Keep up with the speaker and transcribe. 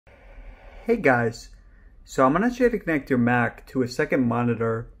Hey guys, so I'm going to show you how to connect your Mac to a second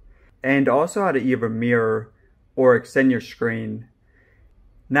monitor and also how to either mirror or extend your screen.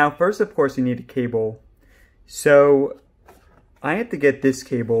 Now first of course you need a cable. So I have to get this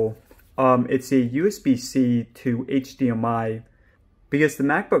cable. It's a USB-C to HDMI because the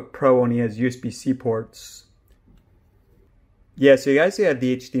MacBook Pro only has USB-C ports. Yeah, so you guys have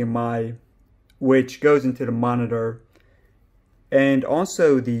the HDMI which goes into the monitor, and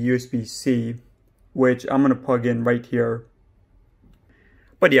also the USB-C, which I'm going to plug in right here.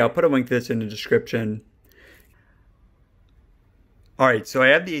 But yeah, I'll put a link to this in the description. Alright, so I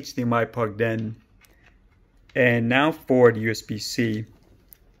have the HDMI plugged in. And now for the USB-C.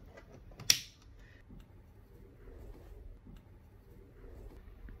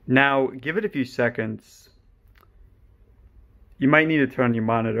 Now, give it a few seconds. You might need to turn on your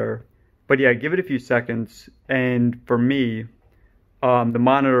monitor. But yeah, give it a few seconds. And for me, the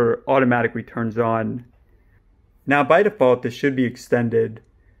monitor automatically turns on. Now by default this should be extended.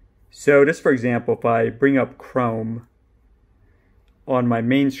 So just for example, if I bring up Chrome on my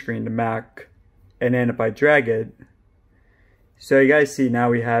main screen, the Mac, and then if I drag it, so you guys see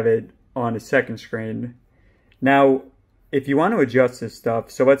now we have it on the second screen. Now if you want to adjust this stuff,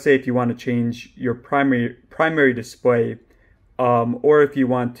 so let's say if you want to change your primary display, or if you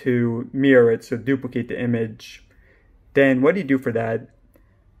want to mirror it, so duplicate the image, then what you do for that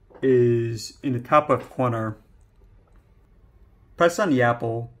is in the top left corner, press on the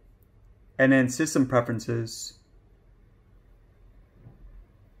Apple and then System Preferences.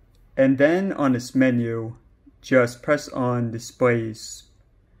 And then on this menu, just press on Displays.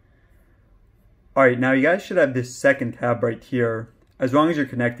 Alright, now you guys should have this second tab right here. As long as you're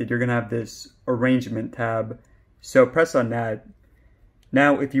connected, you're going to have this Arrangement tab. So press on that.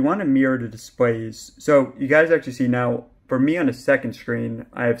 Now, if you want to mirror the displays, so you guys actually see now, for me on the second screen,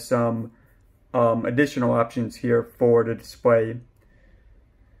 I have some additional options here for the display.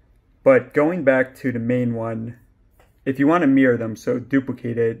 But going back to the main one, if you want to mirror them, so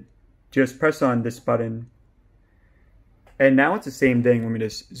duplicate it, just press on this button. And now it's the same thing. Let me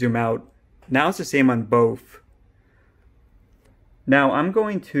just zoom out. Now it's the same on both. Now I'm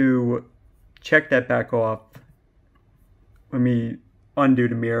going to check that back off. Let me undo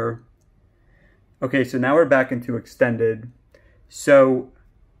the mirror. Okay, so now we're back into extended. So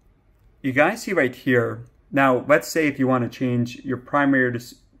you guys see right here. Now let's say if you want to change your primary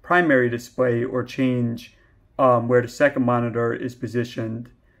display or change where the second monitor is positioned.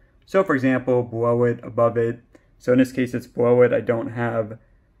 So for example, below it, above it. So in this case it's below it. I don't have.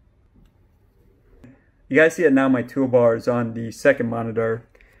 You guys see that now my toolbar is on the second monitor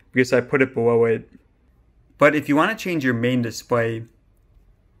because I put it below it. But if you want to change your main display,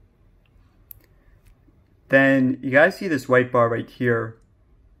 then you guys see this white bar right here.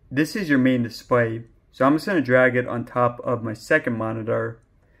 This is your main display. So I'm just going to drag it on top of my second monitor.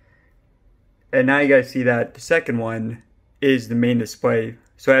 And now you guys see that the second one is the main display.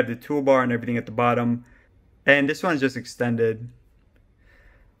 So I have the toolbar and everything at the bottom. And this one's just extended.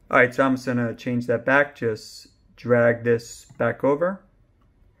 Alright, so I'm just going to change that back. Just drag this back over.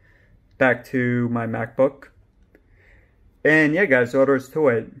 Back to my MacBook. And yeah guys, all there is to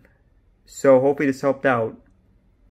it. So hopefully this helped out.